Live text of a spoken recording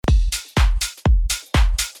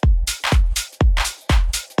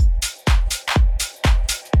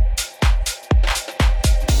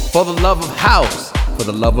For the love of house, for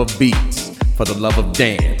the love of beats, for the love of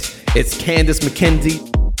dance. It's Candice McKenzie.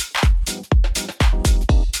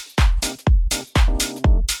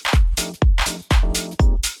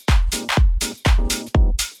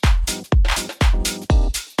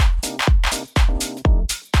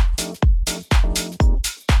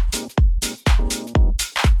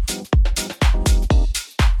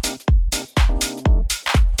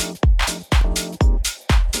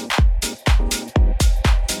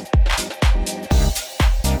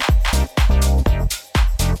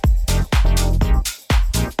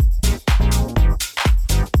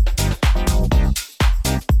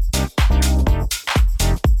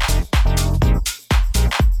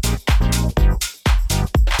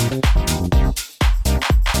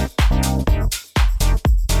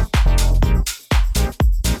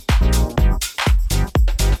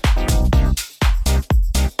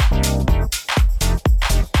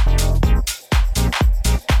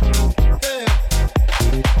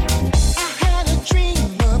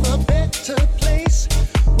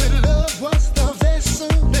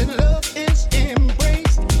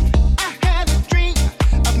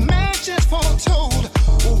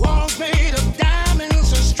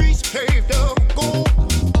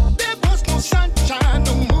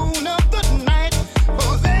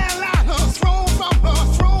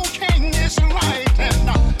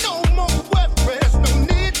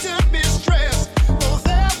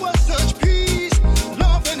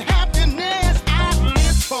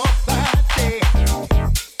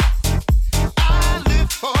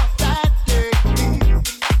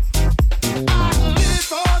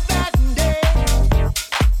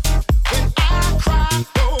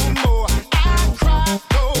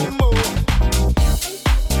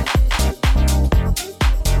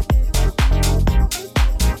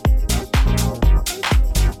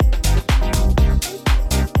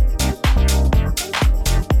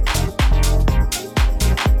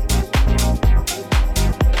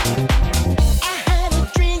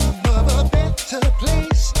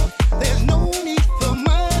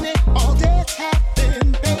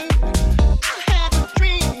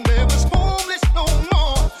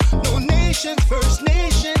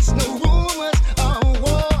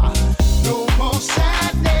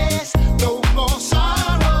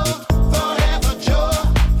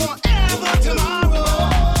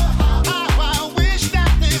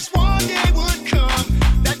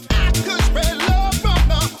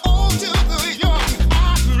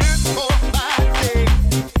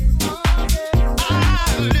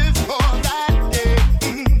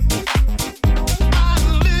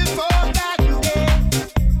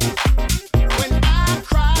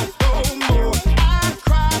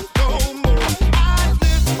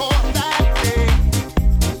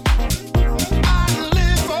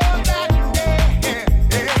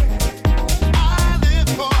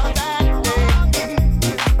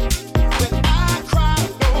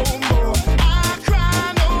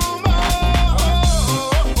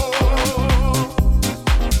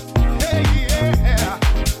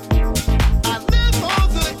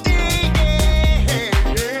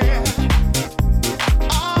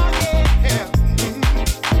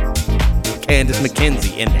 Candice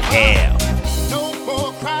McKenzie in hell. No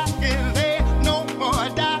more crying there, no more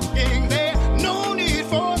dying there, no need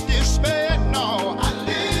for despair, no. I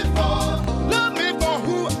live for, love me for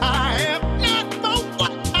who I am, not for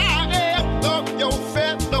what I am. Love your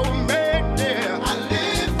fellow man, yeah. I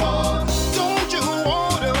live for, don't you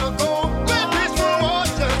wanna go where this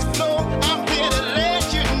waters flow? I'm here to let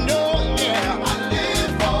you know, yeah. I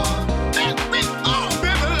live for, let me all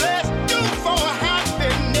privilege, do for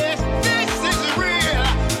happiness. This is real,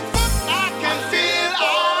 what I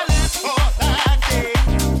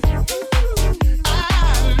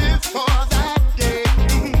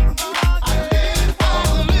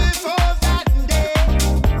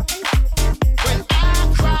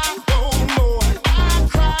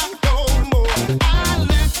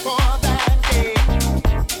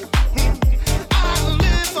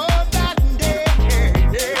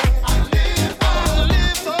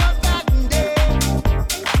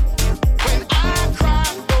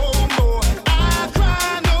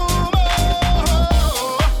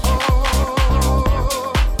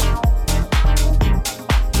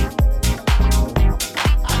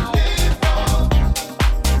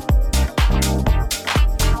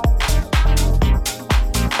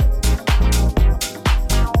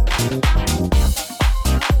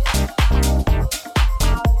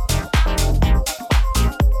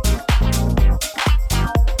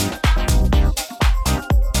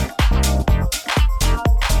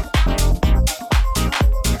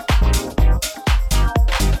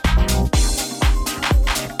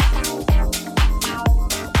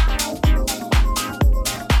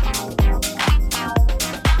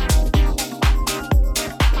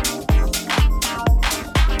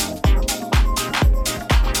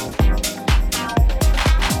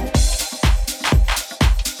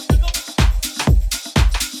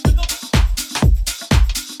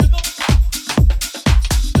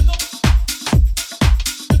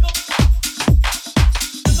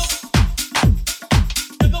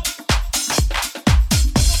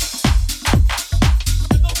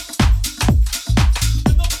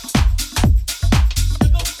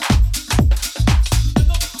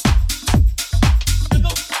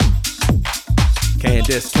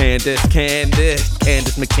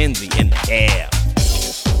Candice McKenzie in the air.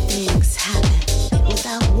 Things happen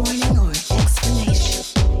without warning or explanation.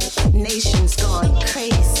 Nations gone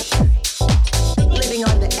crazy, living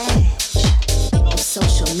on the edge of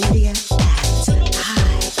social media and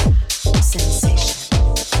high sensation.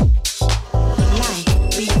 Life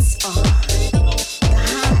beats on the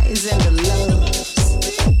highs and the lows.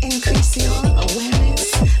 Increase your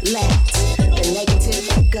awareness, let the negative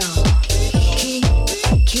go.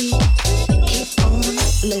 Keep on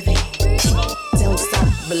living. Don't stop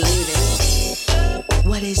believing.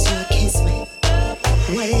 What is your kismet?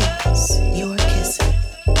 What is your kismet?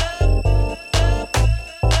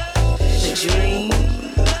 The dream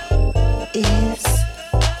is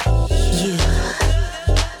you.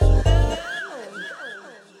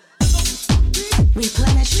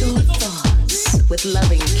 Replenish your thoughts with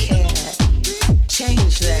loving care.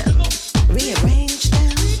 Change them, rearrange them.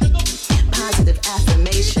 Positive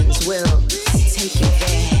affirmations will take you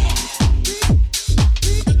there.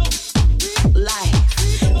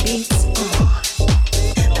 Life beats on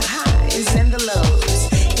the highs and the lows.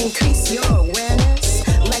 Increase your awareness,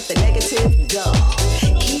 let the negative go.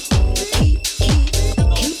 Keep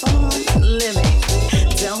on living.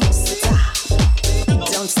 Don't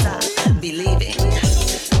stop believing.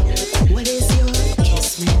 What is your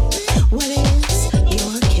kismet? What is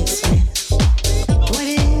your kismet? What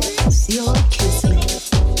is your kismet?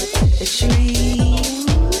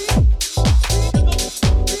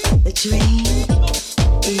 The dream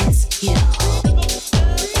is you.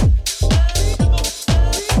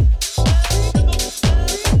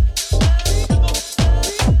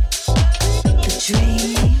 The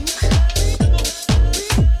dream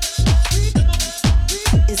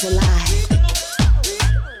is alive.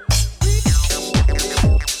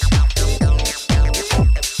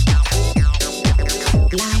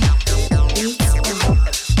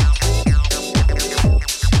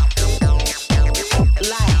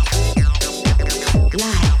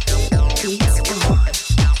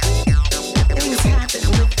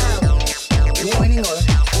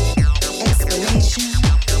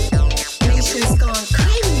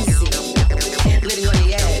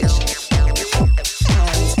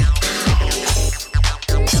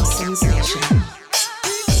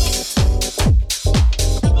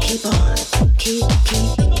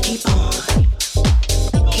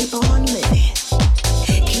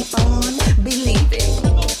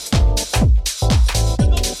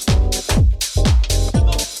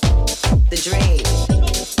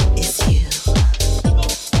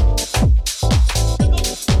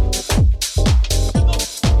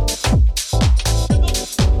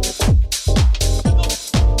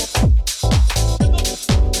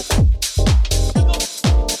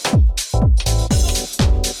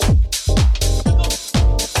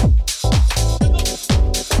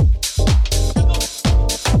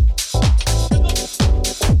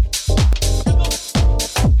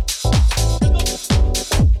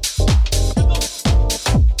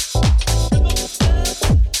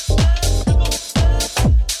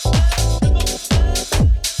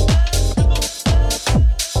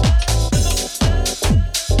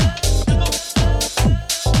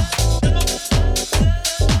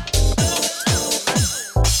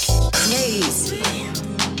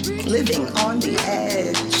 Living on the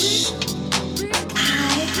edge.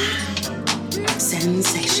 High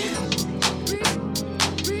sensation.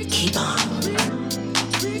 Keep on.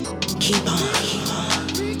 Keep on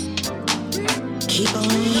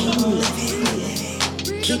living.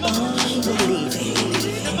 Keep on believing.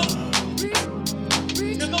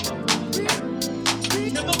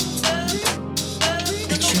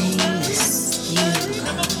 The dream is you.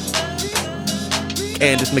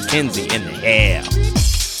 Candice McKenzie in the air.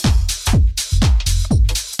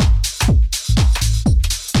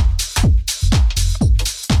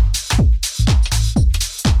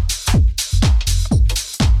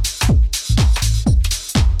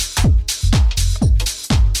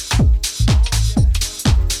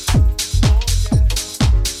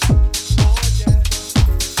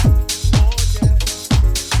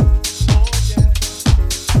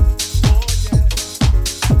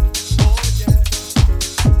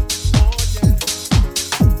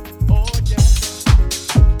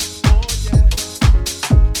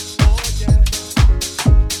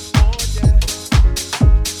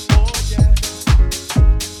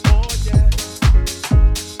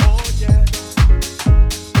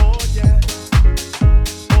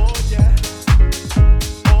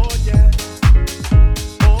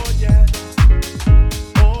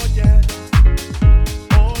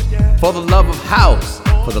 For the love of house,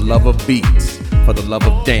 for the love of beats, for the love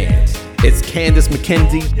of dance, it's Candice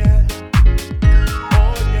McKenzie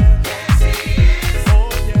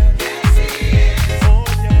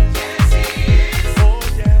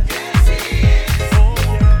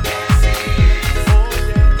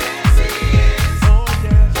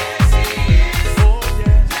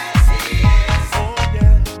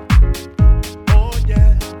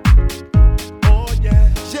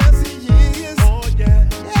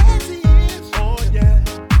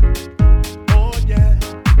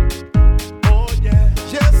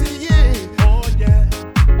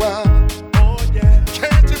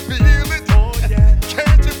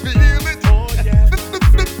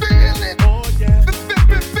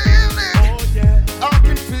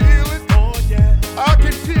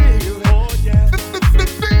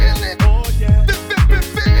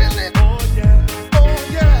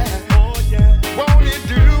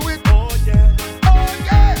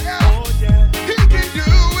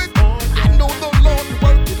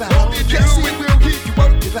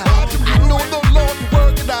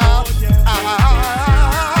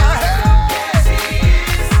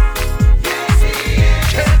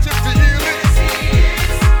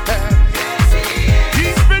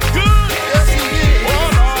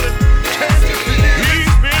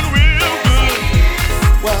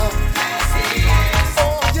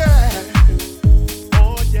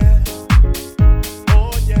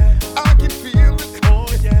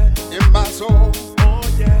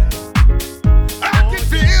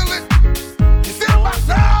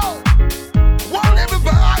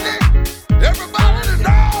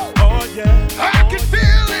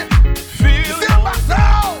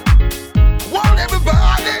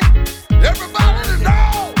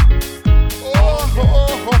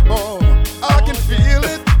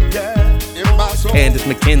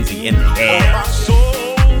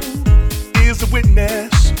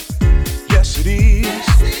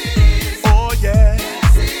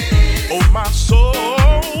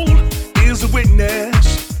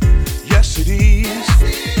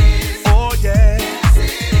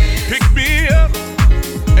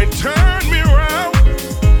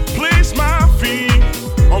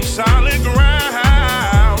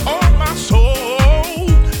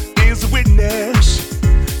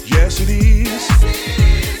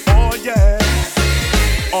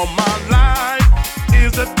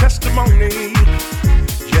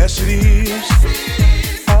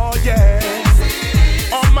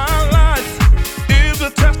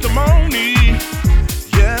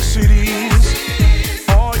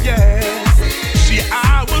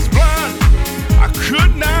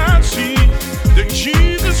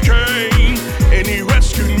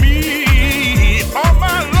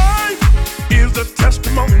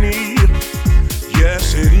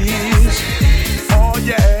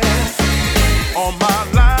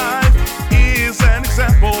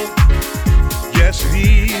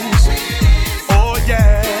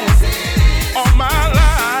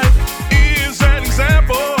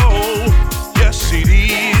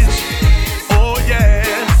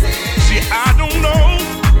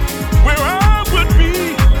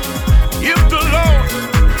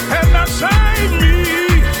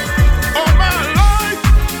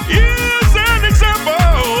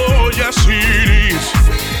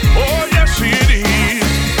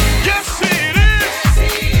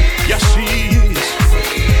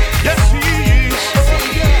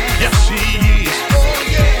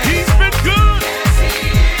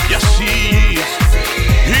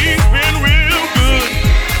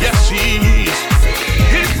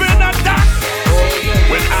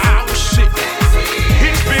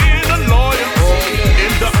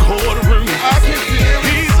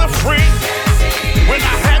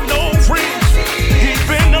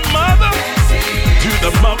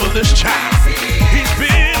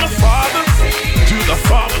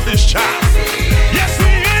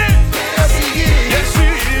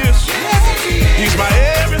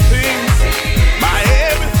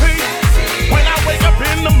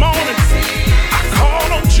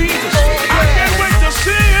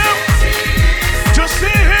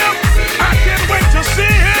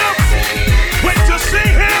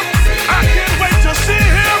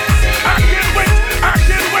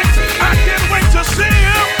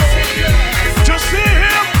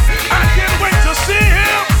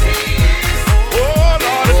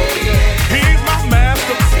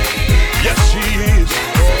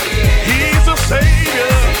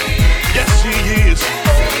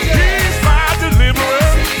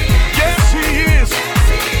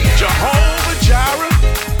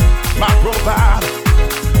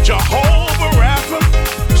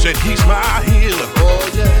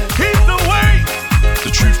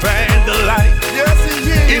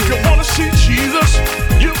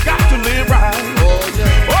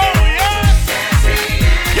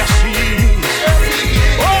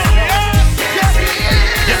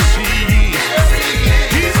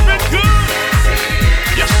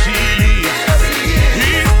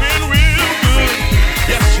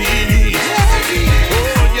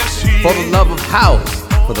For the love of house,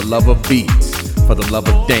 for the love of beats, for the love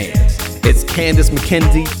of dance, it's Candice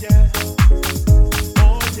McKenzie.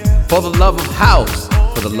 For the love of house,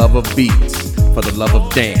 for the love of beats, for the love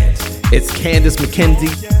of dance, it's Candice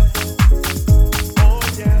McKenzie.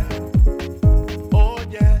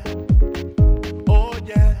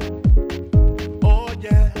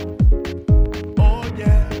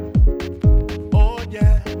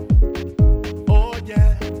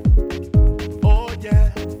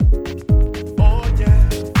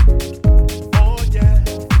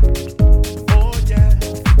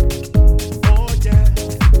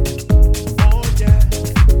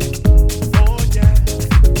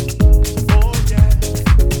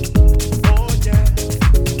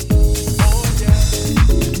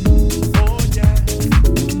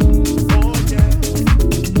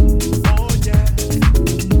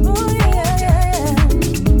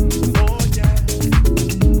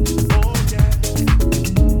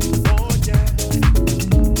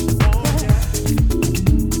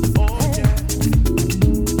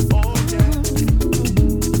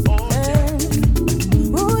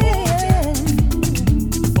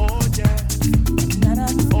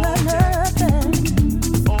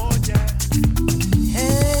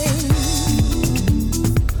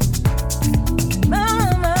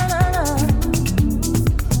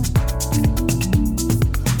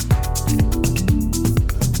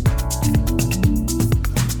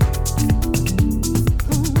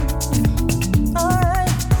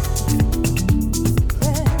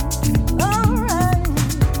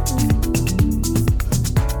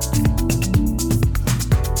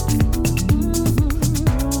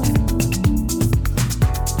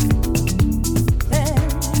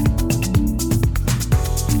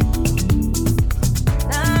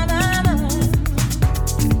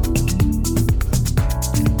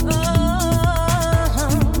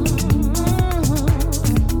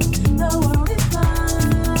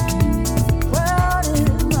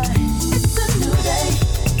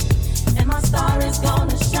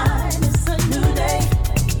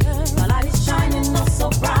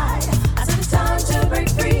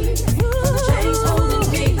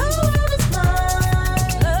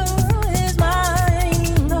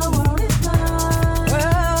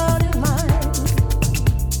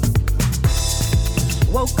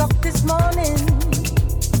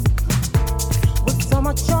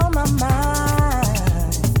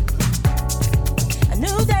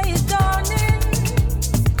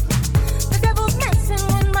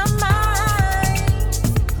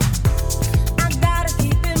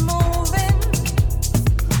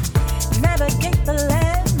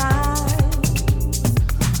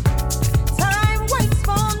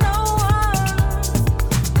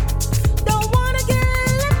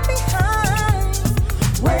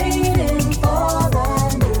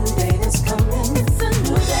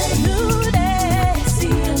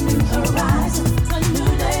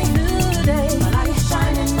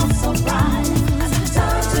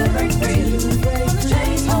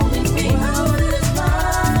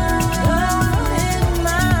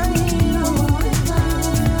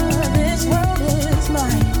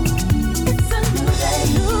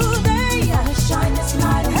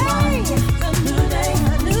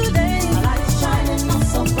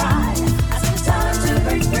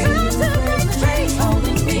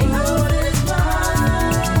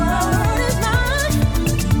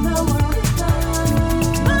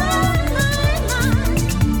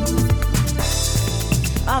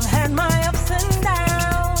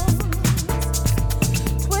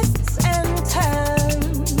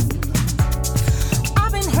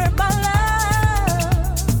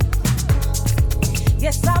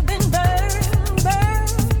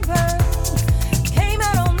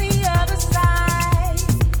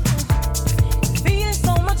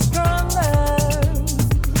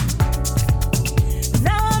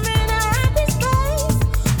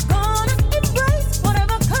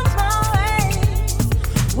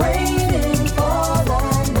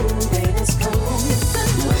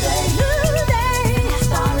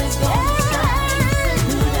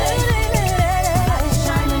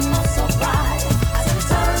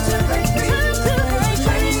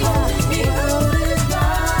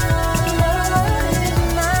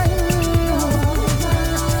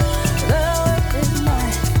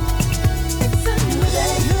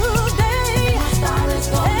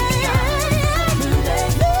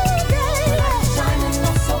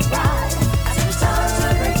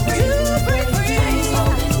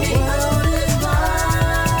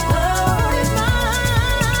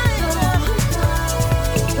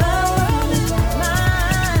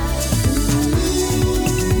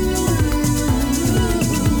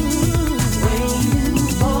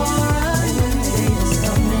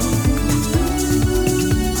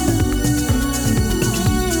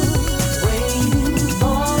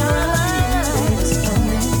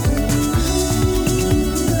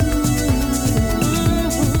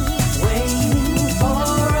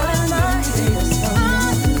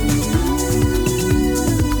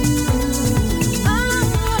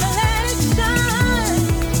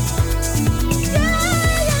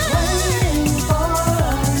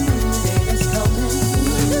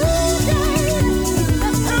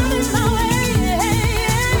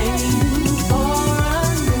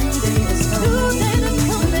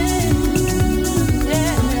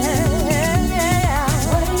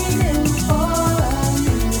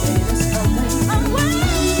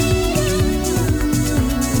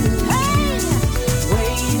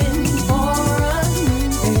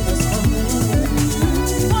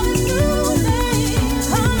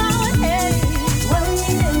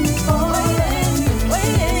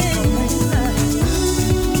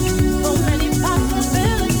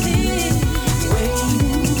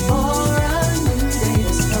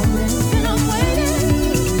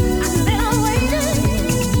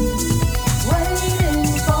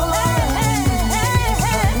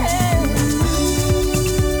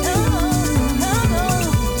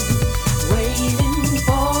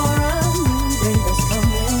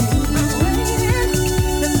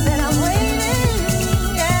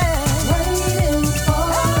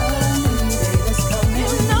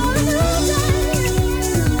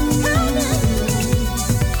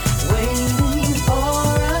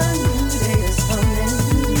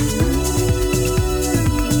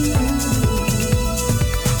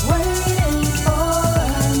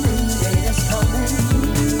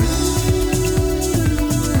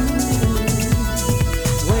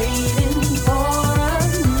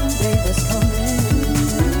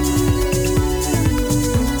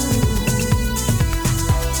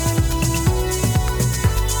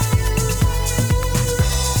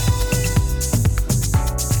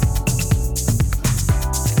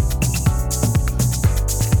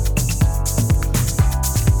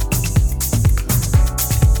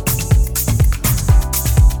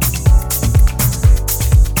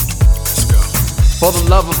 For the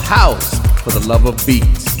love of house, for the love of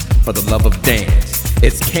beats, for the love of dance.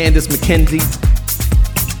 It's Candice McKenzie.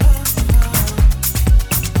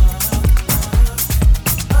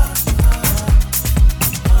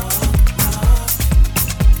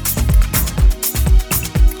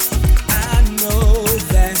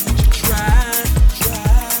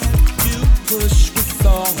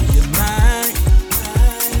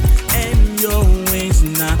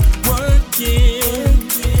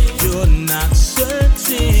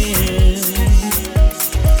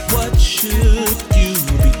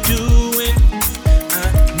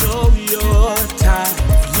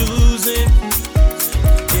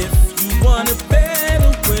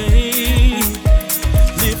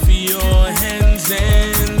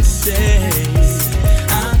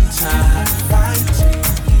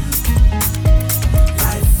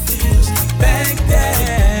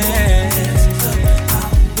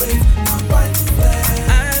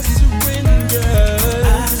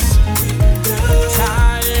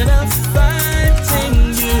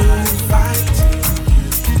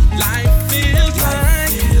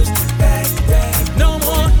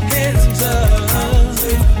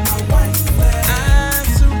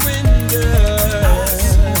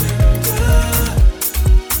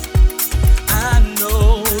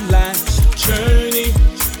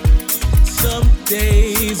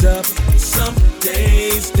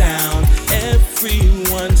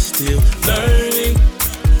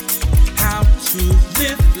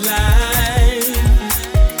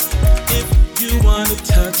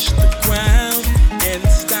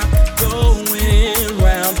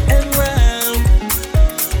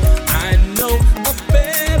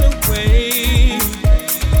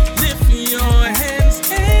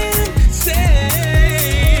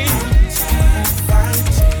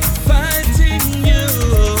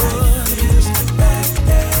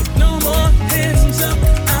 No more hands up,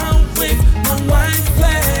 I'll wait my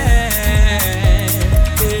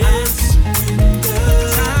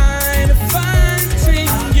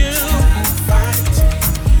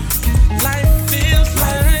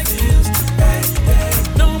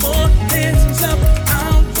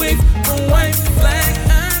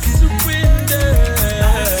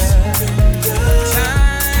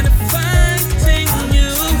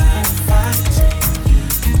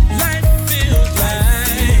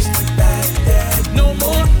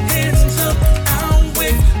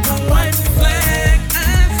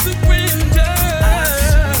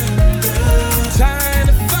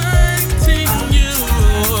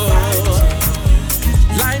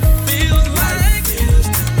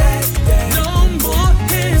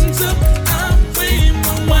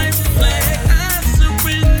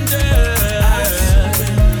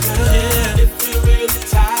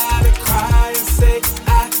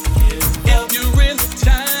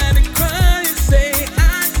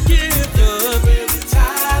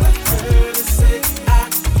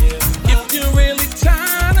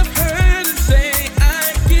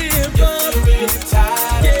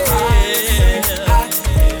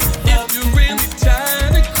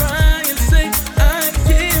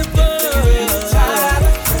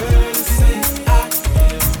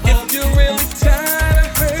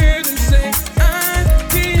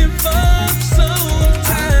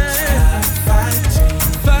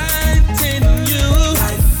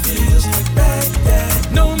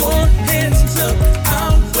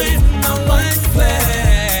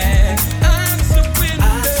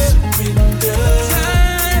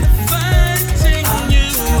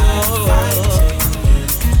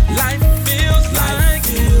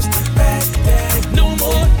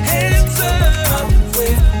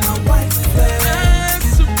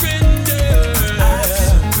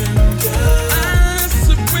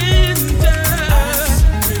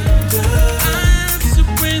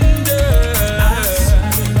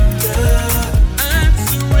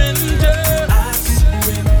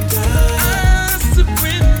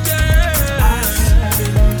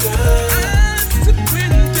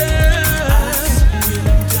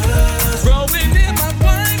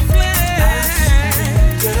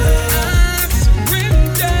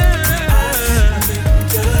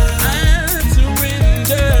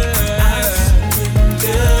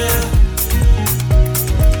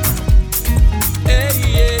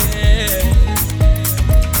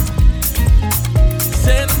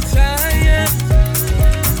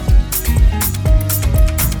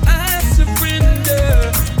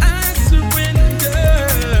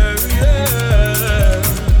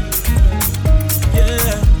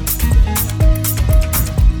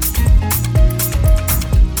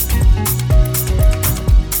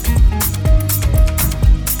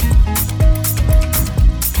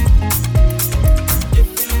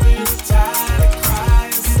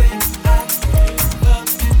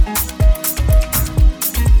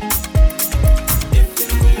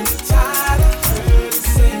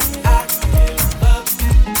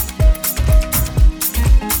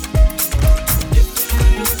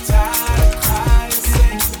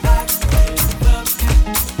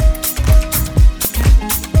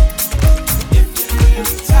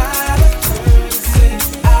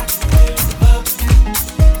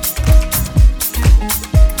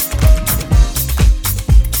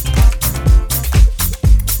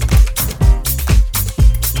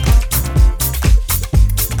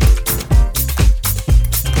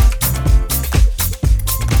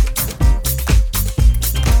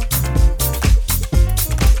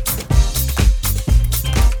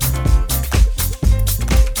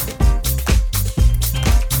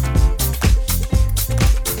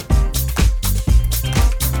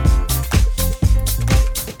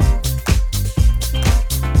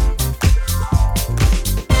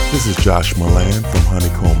This is Josh Milan from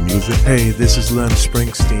Honeycomb Music. Hey, this is Len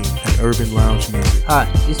Springsteen and Urban Lounge Music.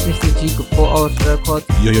 Hi, this is Mr. G for Oz Records.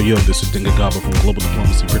 Yo, this is Dinga Gaba from Global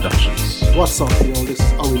Diplomacy Productions. What's up, yo? This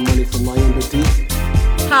is Owen Money from Miami D.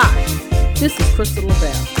 Hi, this is Crystal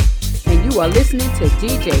LaBelle, and you are listening to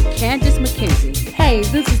DJ Candice McKenzie. Hey,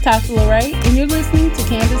 this is Tasha LaRae, and you're listening to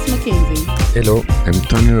Candice McKenzie. Hello, I'm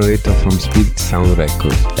Tony Loreto from Spirit Sound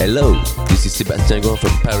Records. Hello, this is Sébastien Grand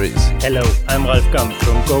from Paris. Hello, I'm Ralph Kamp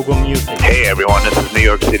from GoGo Music. Hey everyone, this is New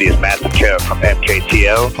York City's Matt Kerr from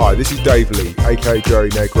MKTL. Hi, this is Dave Lee, aka Jerry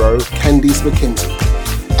Negro. Candice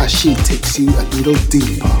McKenzie, as she takes you a little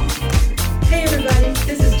deeper. Hey everybody,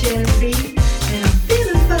 this is Janice B, and I'm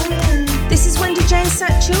feeling fine. This is Wendy Jane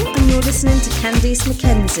Satchel, and you're listening to Candice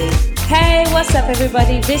McKenzie. Hey, what's up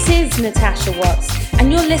everybody? This is Natasha Watts,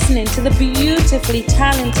 and you're listening to the beautifully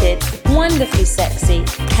talented, wonderfully sexy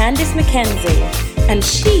Candice McKenzie. And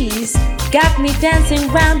she's got me dancing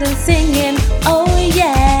round and singing, oh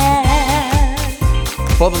yeah.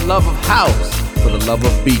 For the love of house, for the love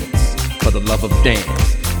of beats, for the love of dance,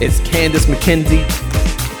 it's Candice McKenzie.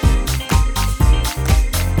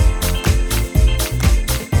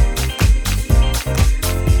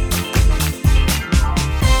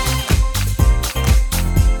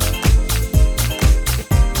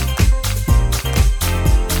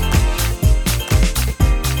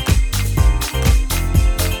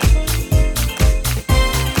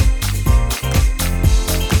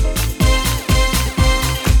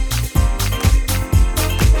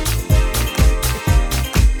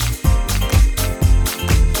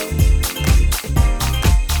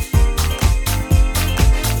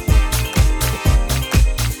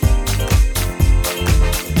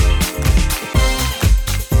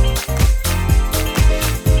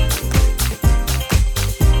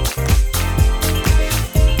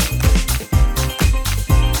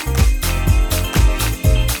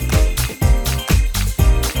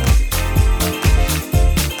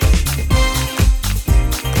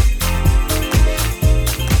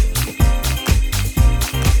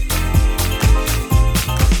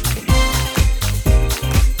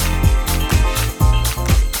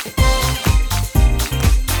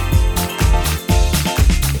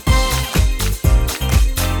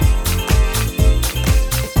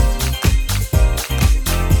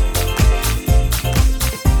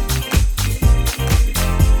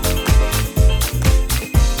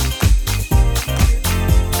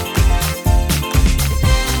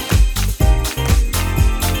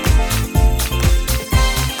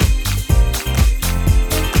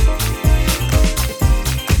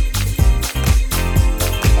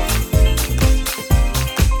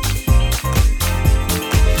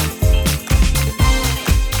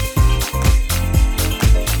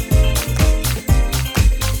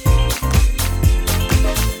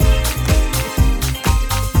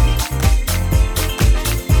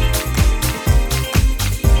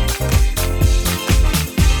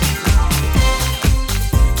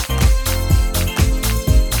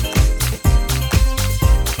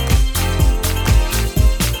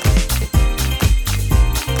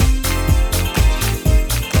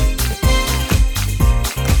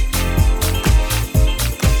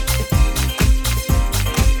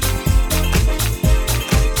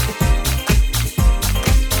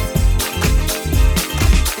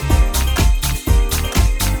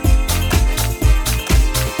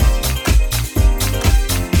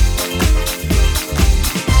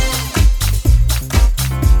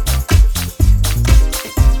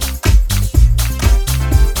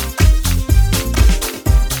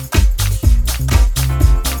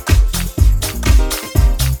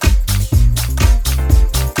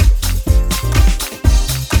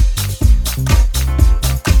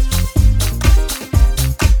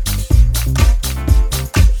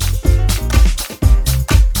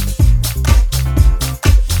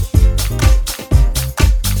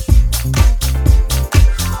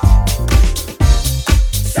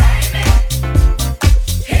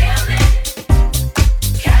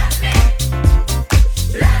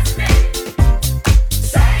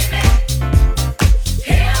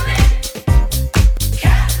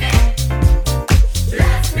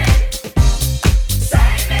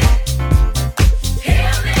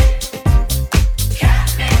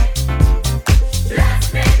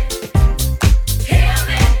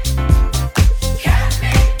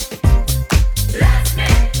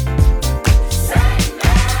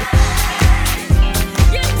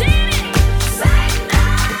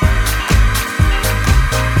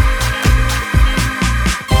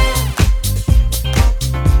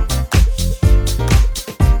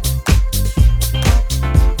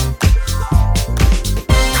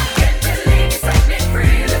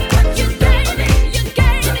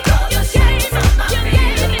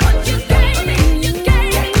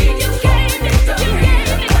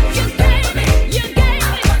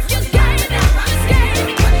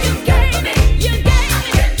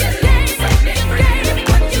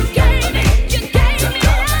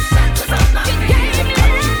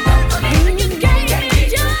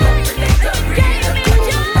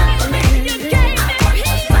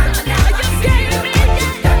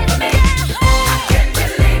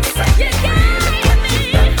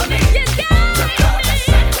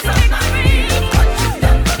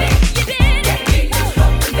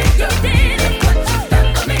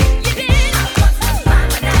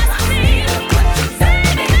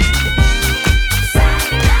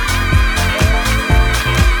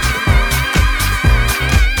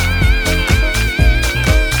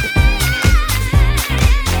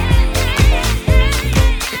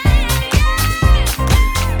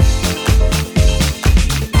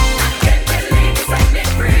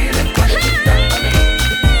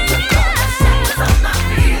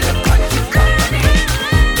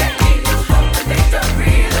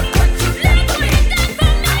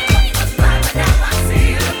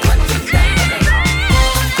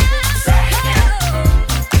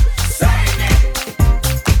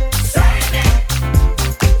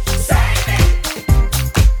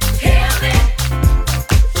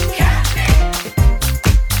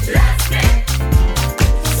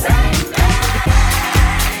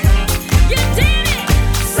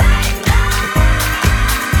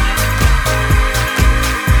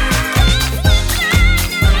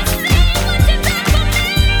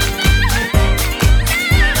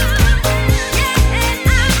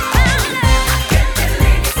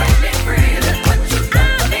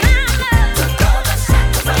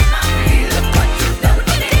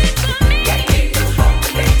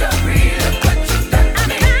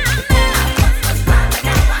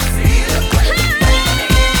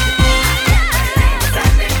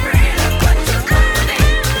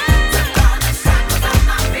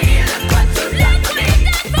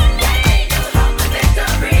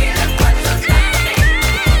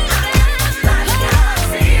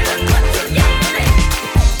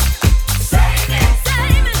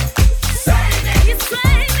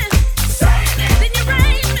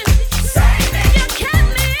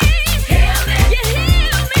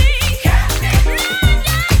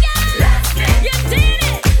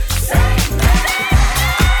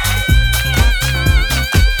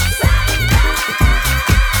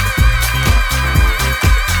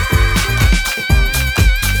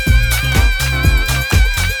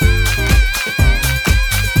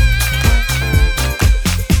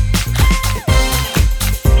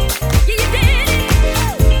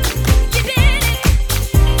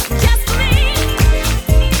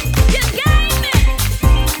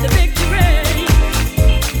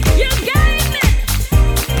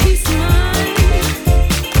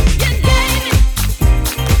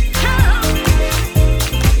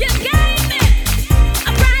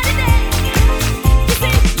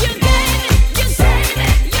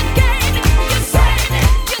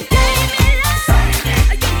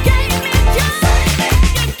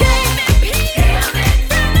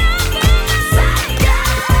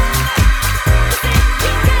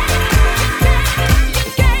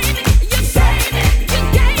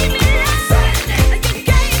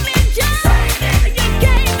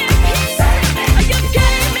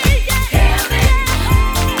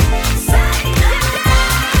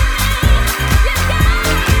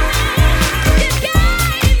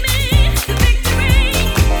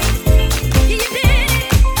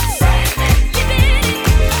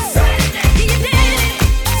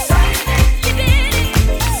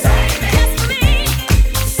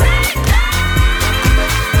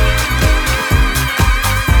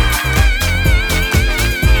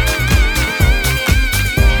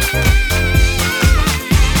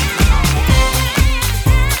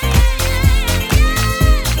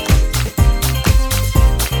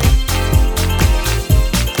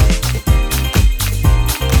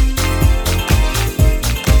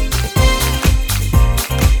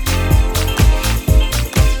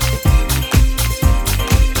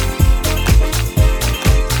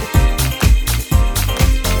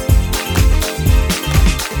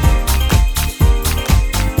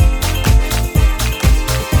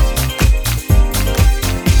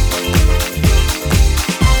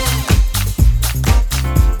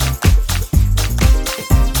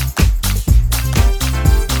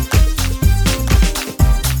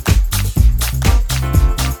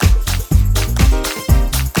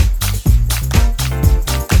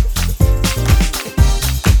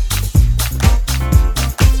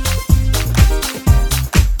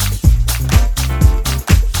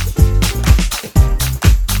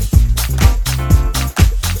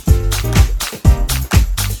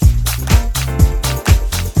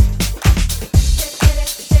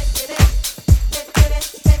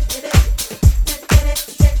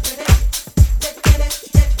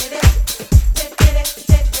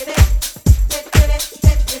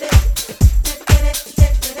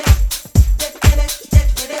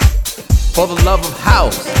 For the love of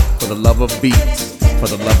house, for the love of beats, for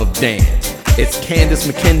the love of dance. It's Candice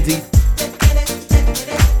McKenzie.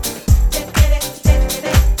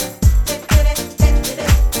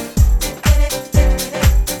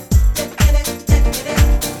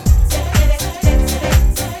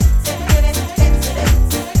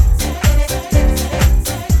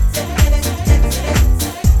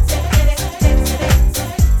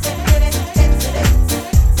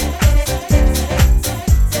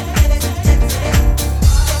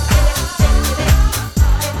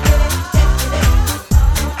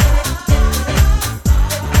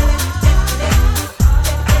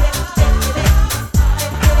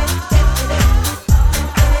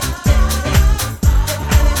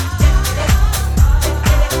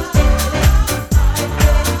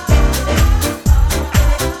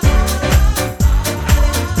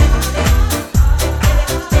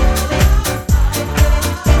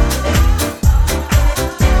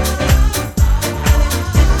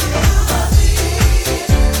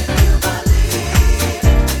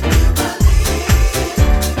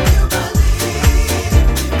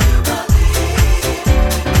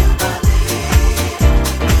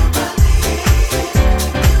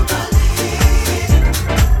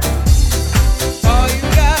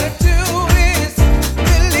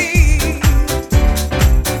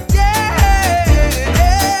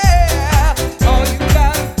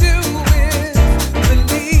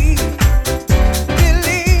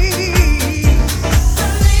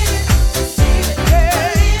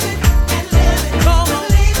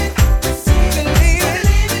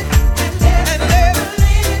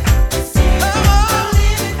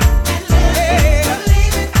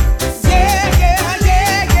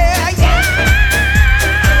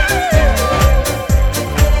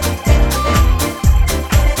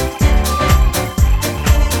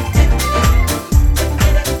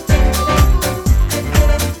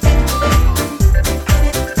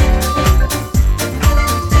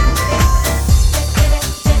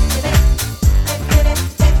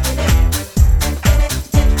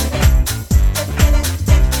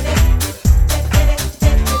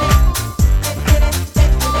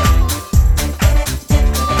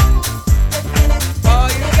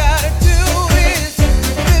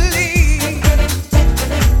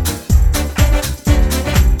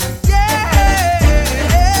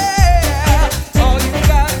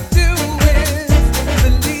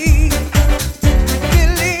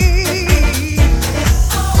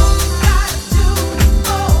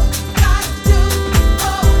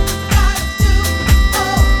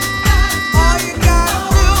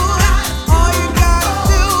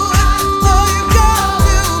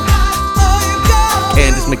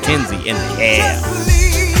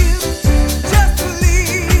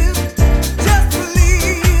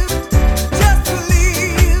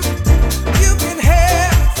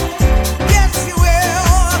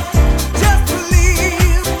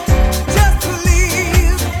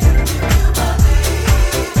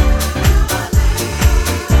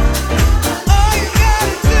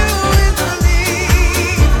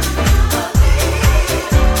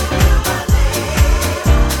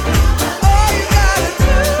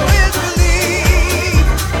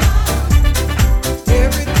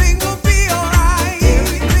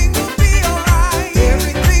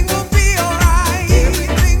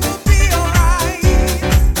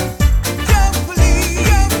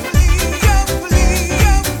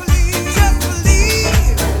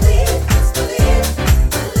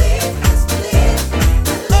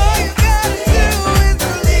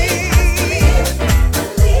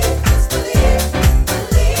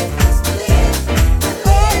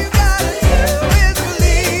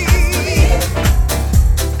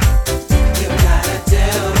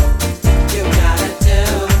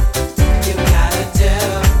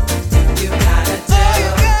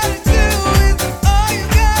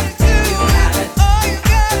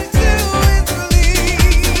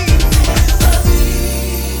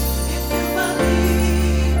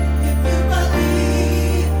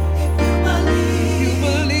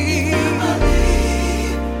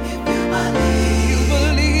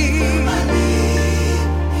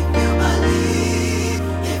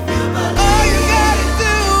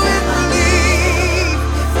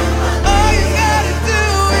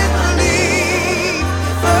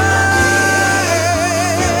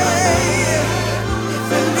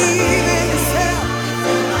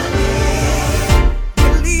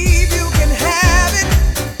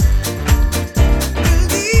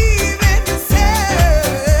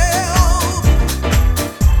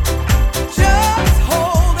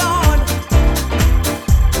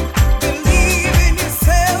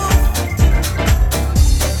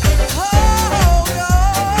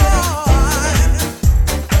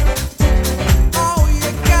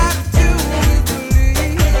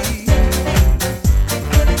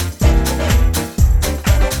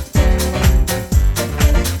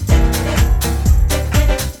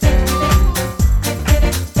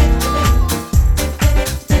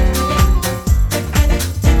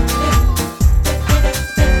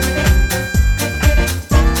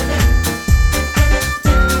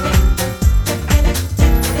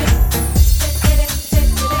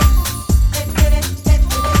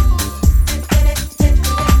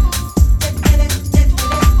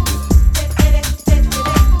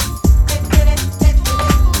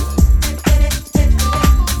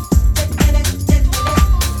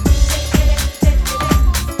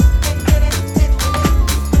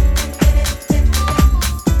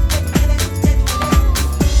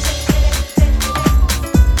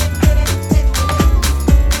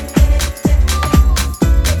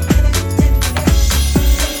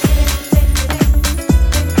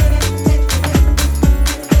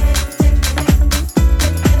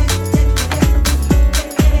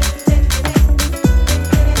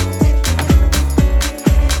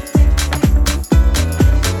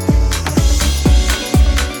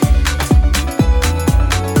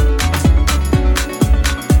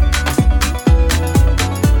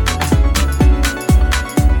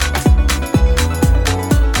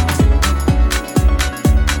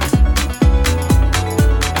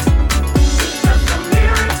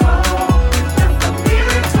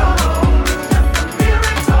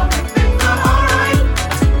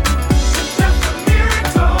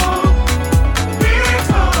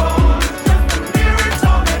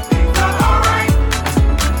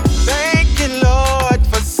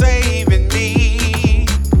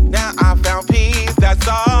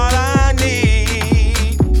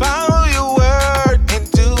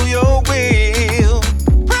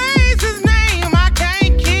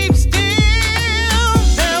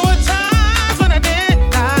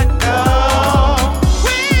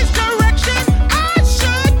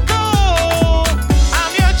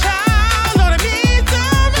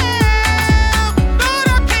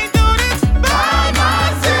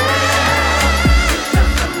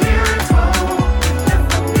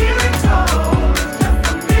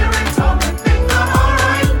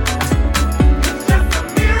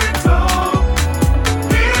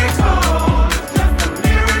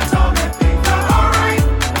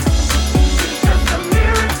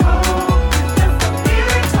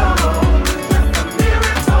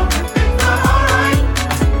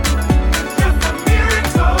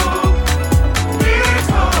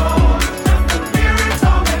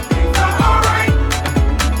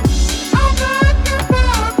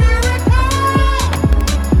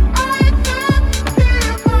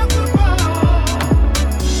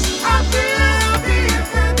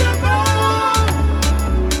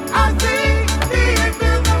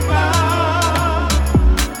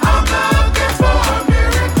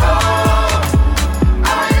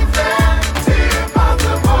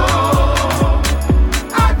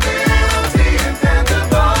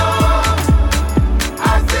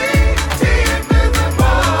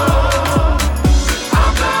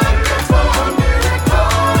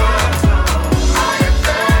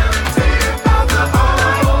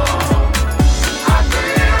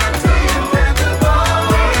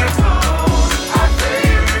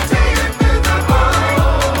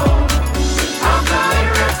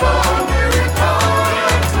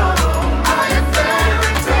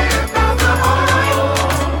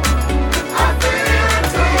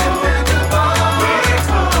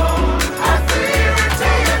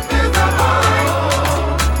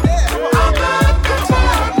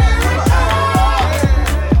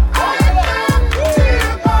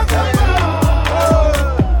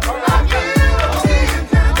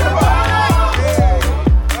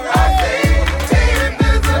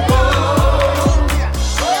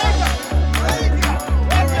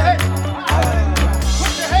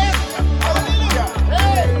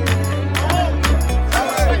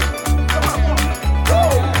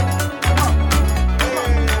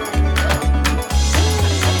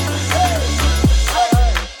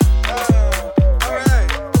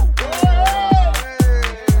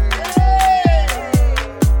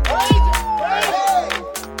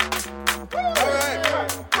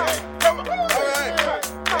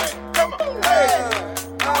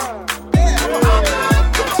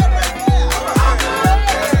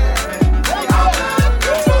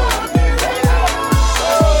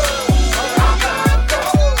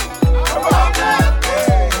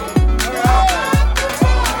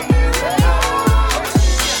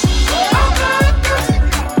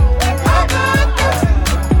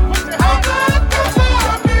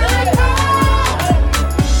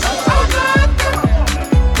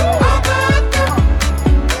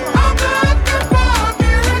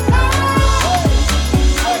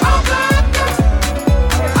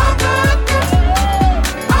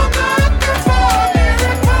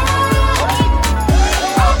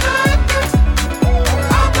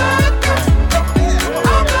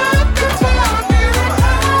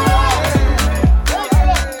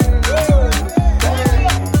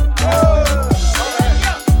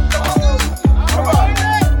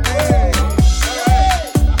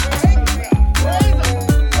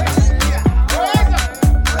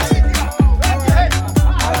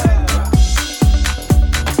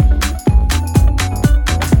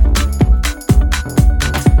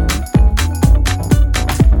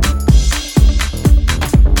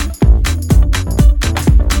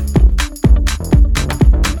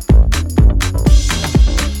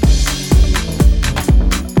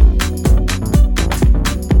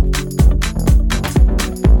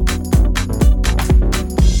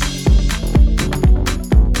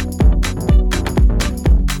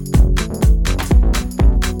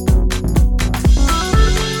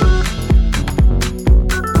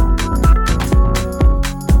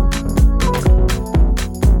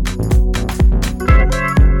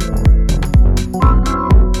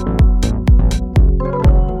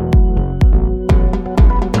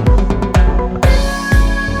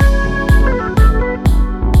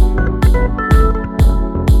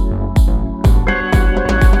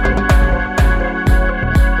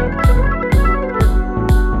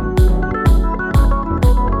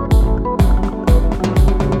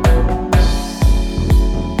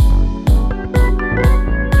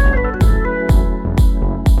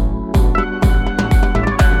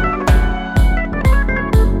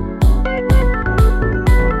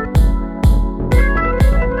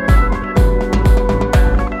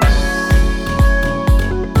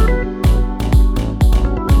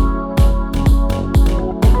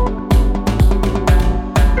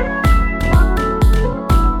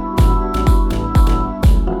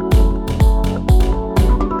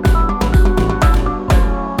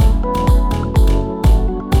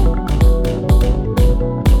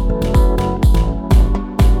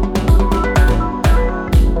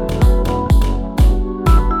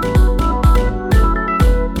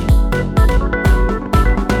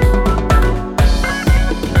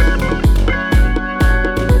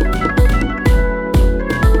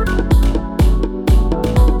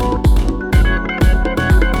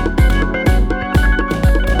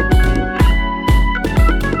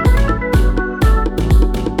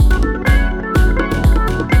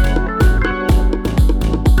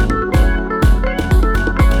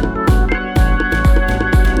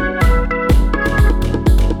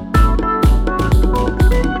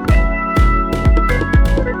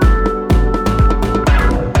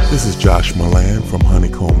 Josh Milan from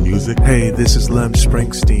Honeycomb Music. Hey, this is Lem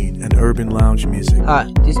Springsteen and Urban Lounge Music.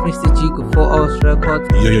 Hi, this is Mr. G for Us Records.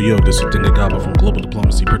 Yo, this is Dinga Gaba from Global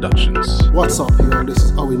Diplomacy Productions. What's up, yo? This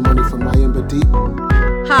is Owen Money from Miami Deep.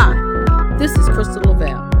 Hi, this is Crystal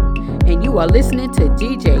Lavelle, and you are listening to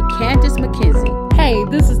DJ Candice McKenzie. Hey,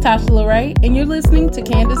 this is Tasha LaRae, and you're listening to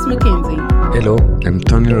Candice McKenzie. Hello, I'm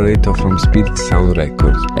Tony Loreto from Spirit Sound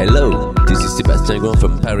Records. Hello, this is Sébastien Grand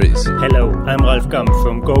from Paris. Hello, I'm Ralph Kamp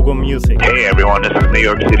from GoGo Music. Hey everyone, this is New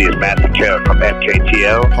York City's Master Care from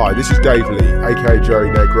MKTL. Hi, this is Dave Lee, aka Jerry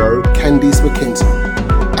Negro. Candice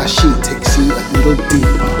McKenzie, as she takes you a little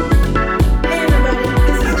deeper. Hey everybody,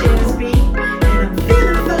 this is James B, and I'm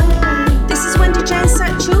feeling fine. This is Wendy Jane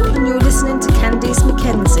Satchel, and you're listening to Candice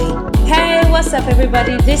McKenzie. Hey, what's up,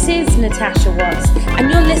 everybody? This is Natasha Watts,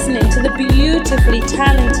 and you're listening to the beautifully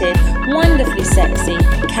talented, wonderfully sexy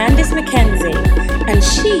Candice McKenzie, and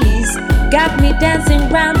she's got me dancing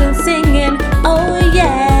round and singing, oh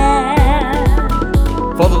yeah.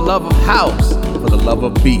 For the love of house, for the love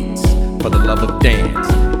of beats, for the love of dance,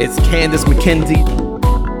 it's Candice McKenzie.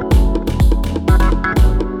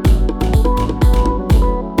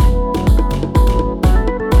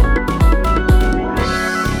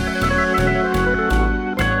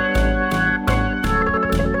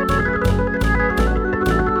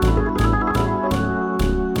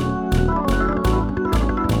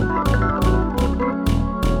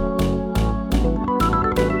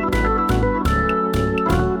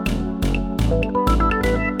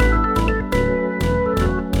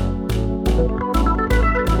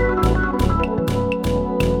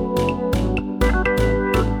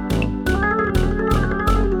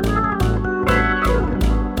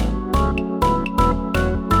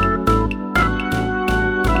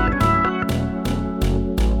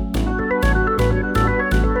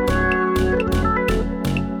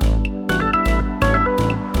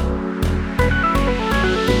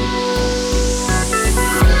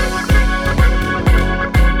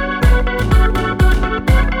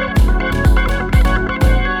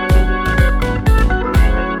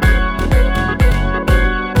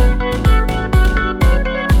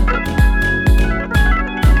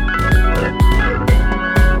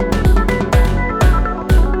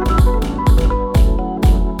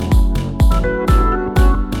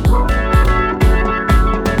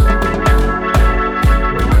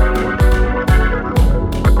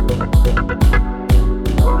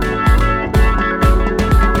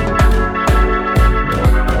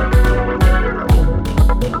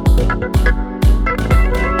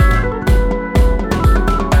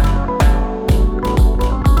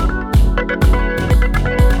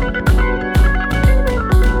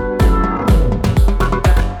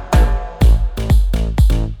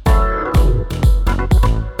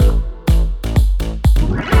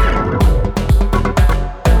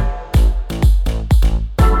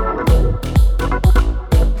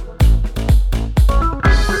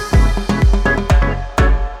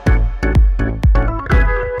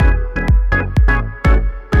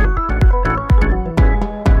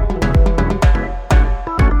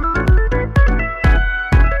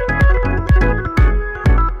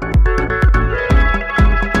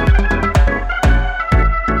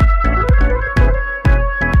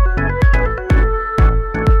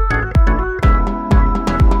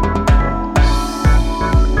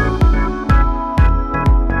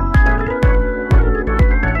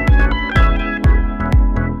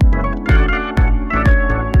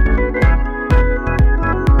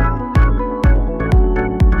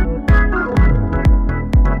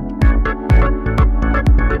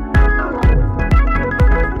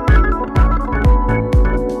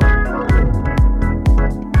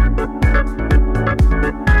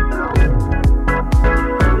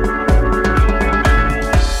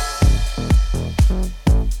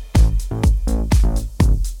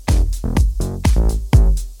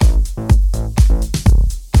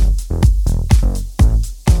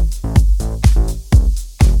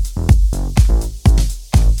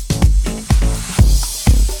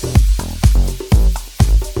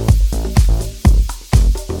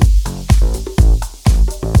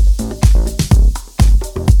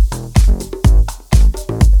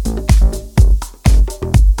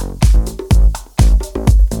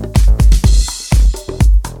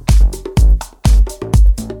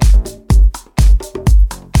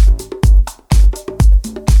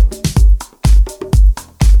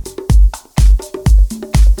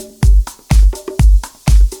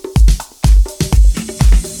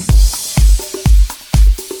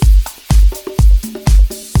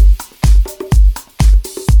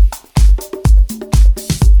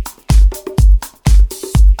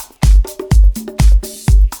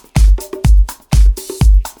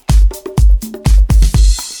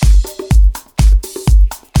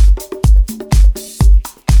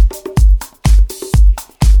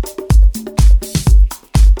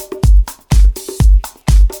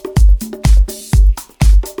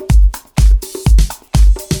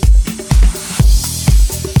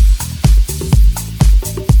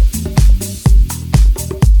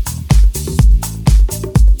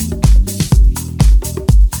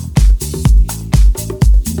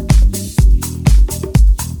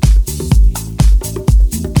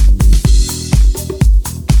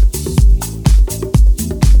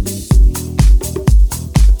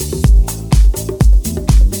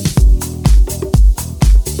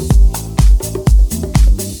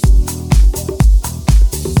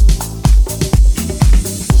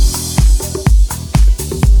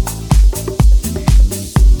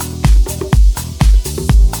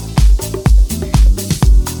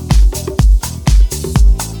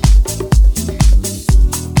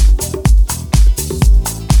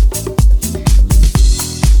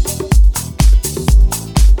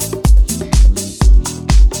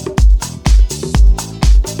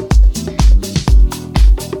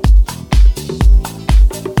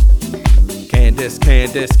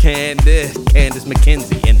 Candice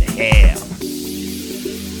McKenzie in the air.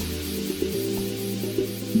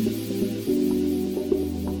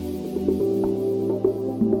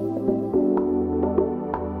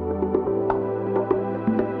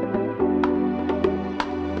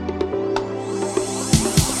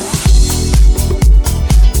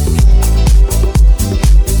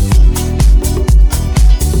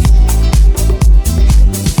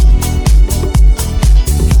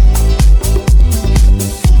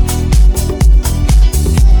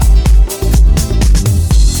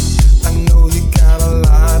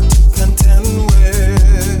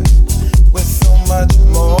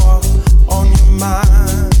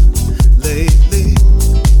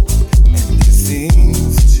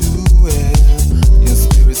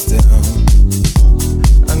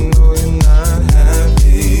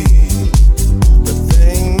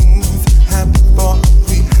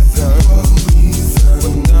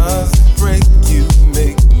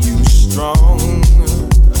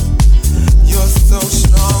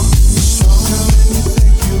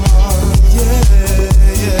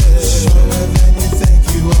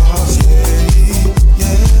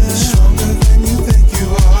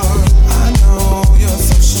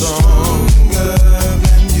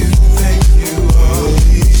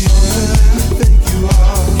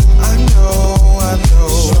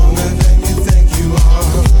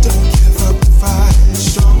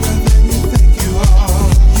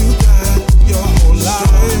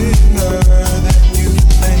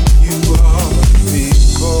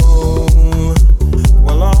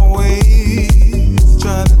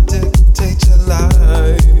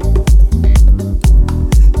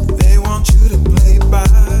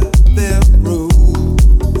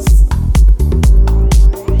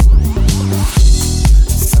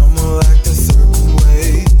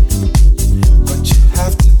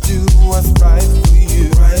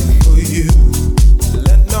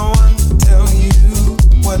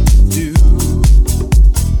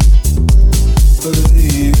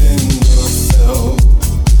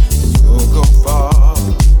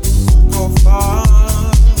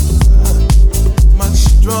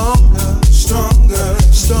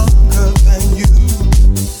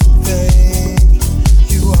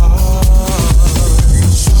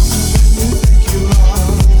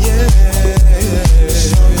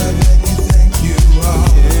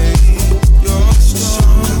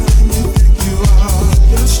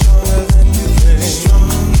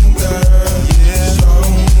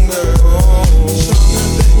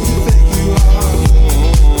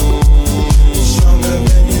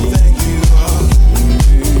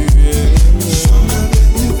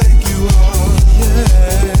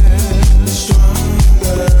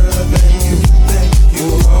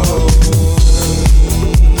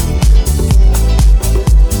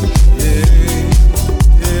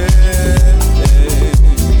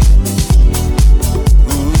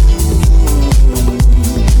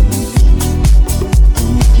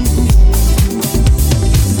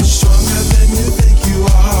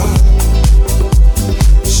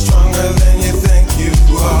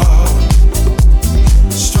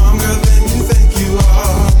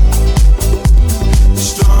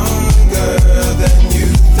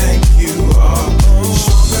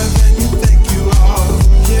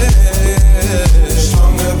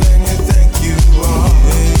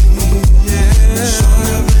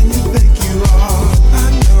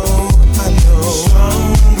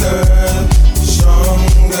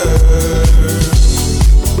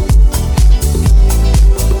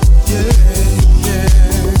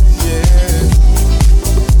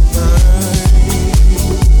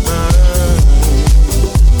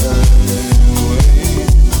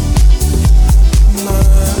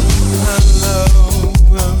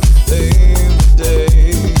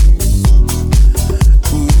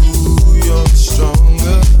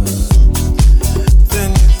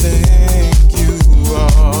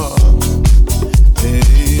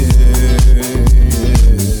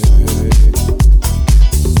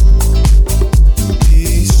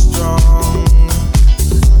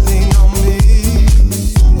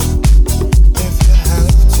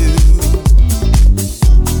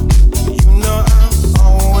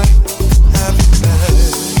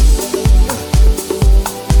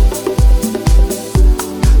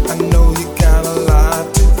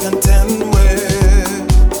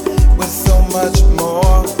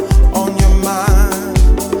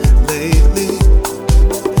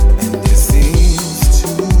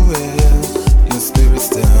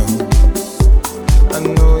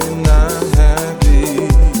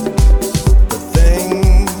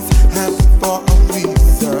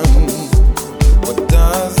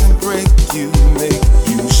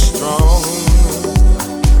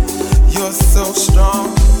 You're you're so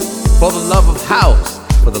strong. For the love of house,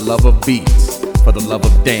 for the love of beats, for the love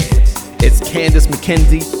of dance. It's Candice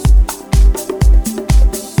McKenzie.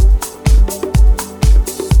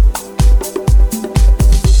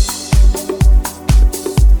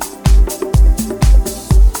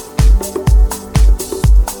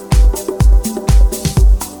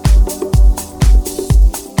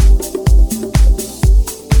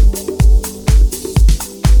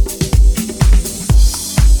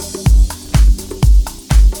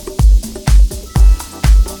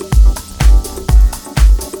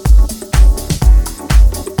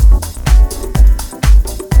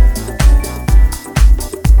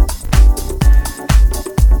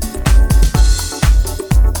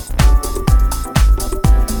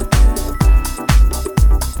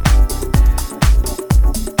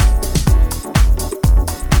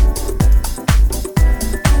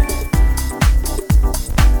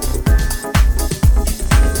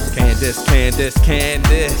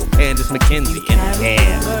 Candice McKenzie in the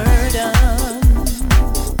air.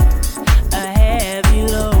 A heavy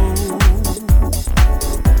load.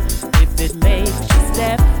 If it makes you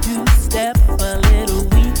step to step a little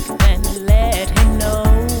weak, then let him know.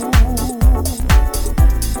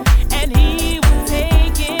 And he will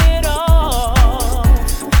take it off,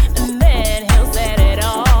 and then he'll set it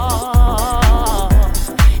off.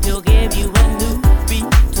 He'll give you a new beat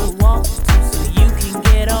to walk to so you can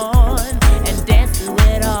get on and dance to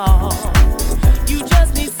it all. You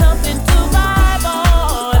just need something to buy.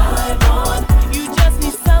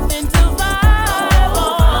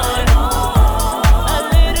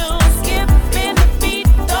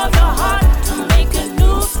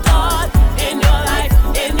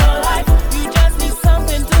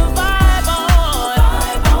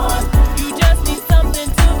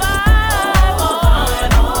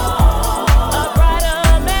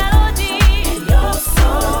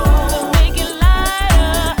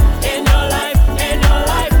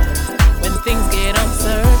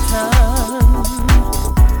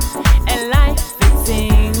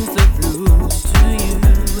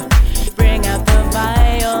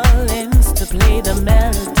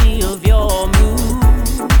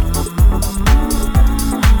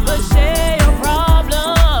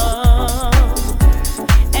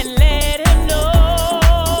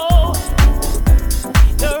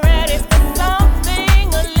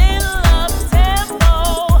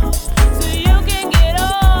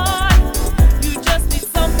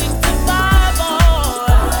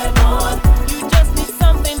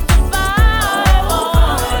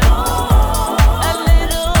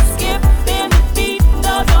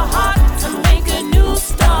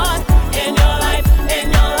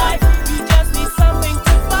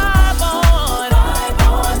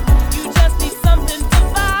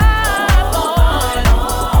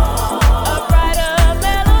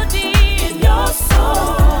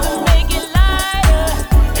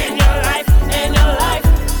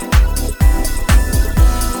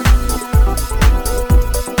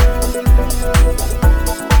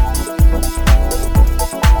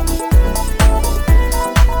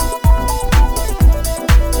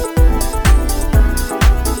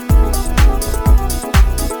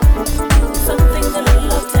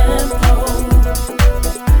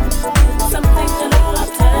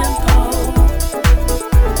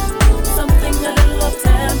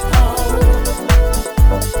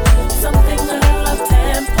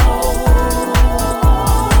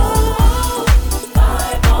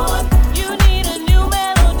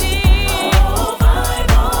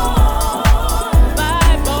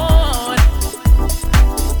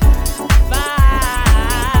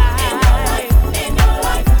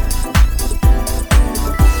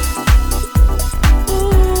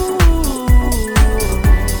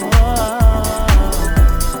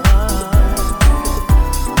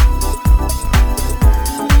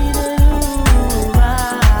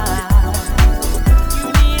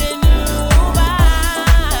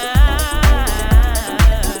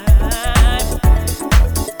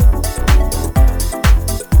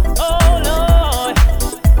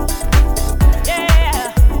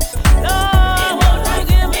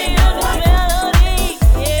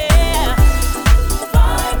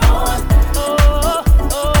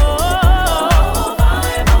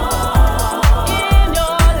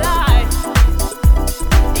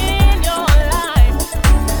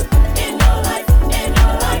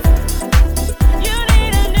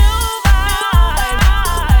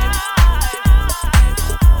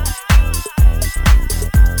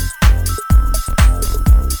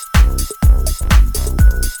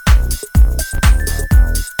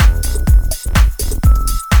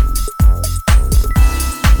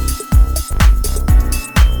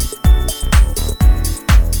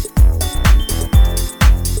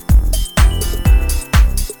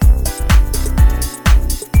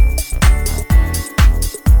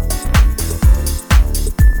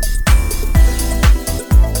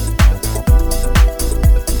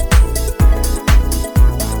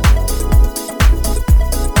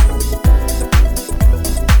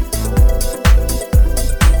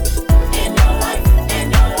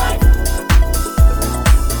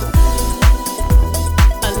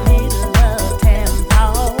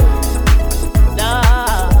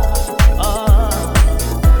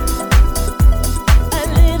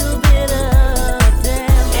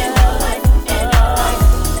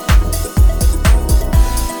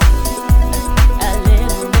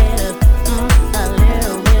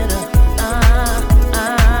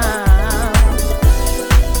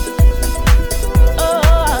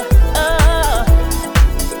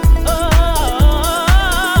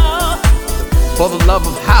 For the love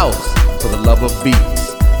of house, for the love of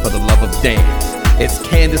beats, for the love of dance, it's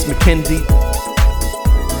Candice McKenzie.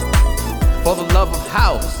 For the love of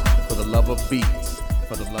house, for the love of beats,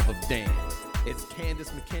 for the love of dance, it's Candice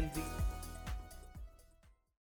McKenzie.